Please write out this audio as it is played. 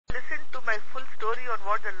listen to my full story on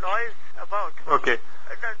what the law is about. Okay.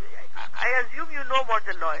 I assume you know what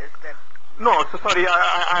the law is then. No, so sorry,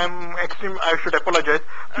 I'm extreme. I should apologize.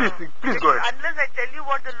 Please go ahead. Unless I tell you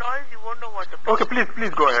what the law is, you won't know what the law is. Okay,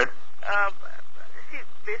 please go ahead. See,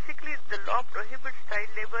 basically the law prohibits child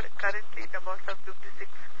labor currently in about some 56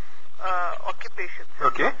 occupations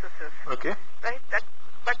and processes. Okay. Right?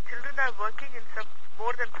 But children are working in some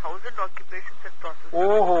more than 1,000 occupations and processes.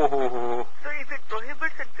 So if it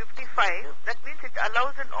prohibits in 55, that means it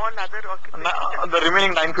allows in all other occupations. The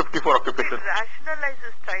remaining 954 occupations. It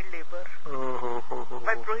rationalizes child labor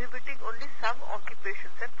by prohibiting only some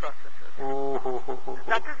occupations and processes.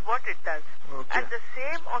 That is what it does. And the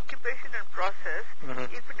same occupation and process,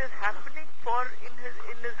 if it is happening in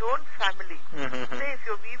his own family, say if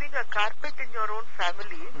you're weaving a carpet in your own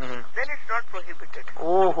family, then it's not prohibited.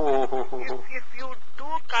 If you do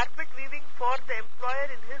carpet weaving for the employer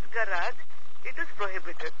in his garage, it is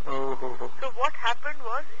prohibited. So what happened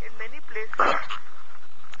was, in many places,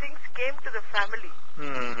 things came to the family,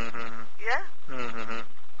 and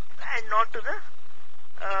not to the.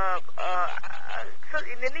 So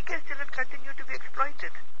in any case, children continue to be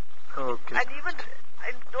exploited. And even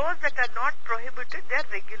in those that are not prohibited, they are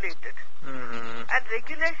regulated. And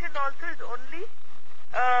regulation also is only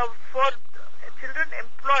for children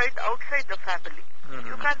employed outside the family.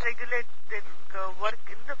 You can't regulate their work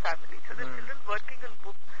in the family. So the children working in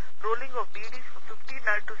rolling of BDs for 15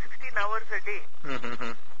 to 16 hours a day.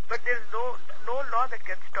 But there is no law that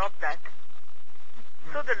can stop that.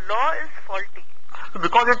 So the law is faulty.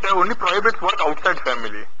 Because it only prohibits work outside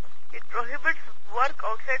family. It prohibits work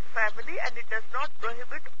outside family and it does not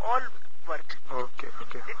prohibit all work. Okay.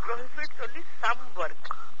 It prohibits only some work.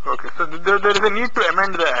 Okay, so there is a need to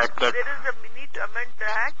amend the act. There is a need to amend the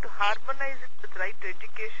act to harmonize it with right to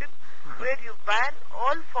education, where you ban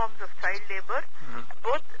all forms of child labor,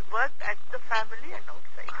 both work at the family and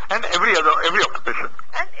outside. And every occupation.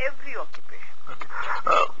 And every occupation. Okay.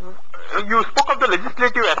 You spoke of the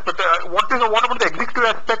legislative aspect. What about the executive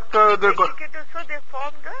aspect? So they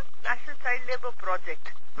formed the National Child Labor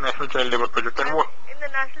Project. National Child Labor Project. And what? In the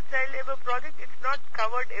National Child Labor Project, it's not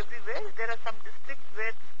covered everywhere. There are some districts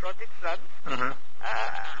where this project runs.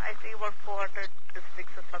 I think about 400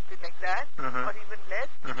 districts or something like that, or even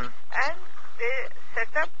less. And they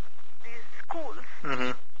set up these schools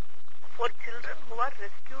for children who are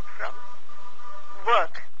rescued from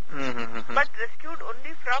work. But rescued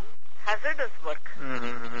only from hazardous work,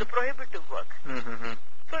 the prohibitive work.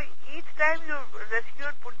 So each time you rescue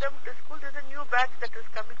and put them to school, there's a new batch that is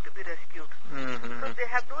coming to be rescued. So they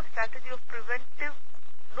have no strategy of preventive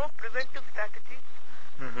strategy.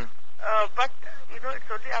 But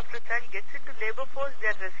it's only after a child gets into labor force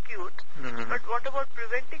they are rescued. But what about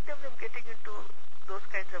preventing them from getting into those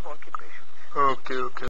kinds of occupations? Okay.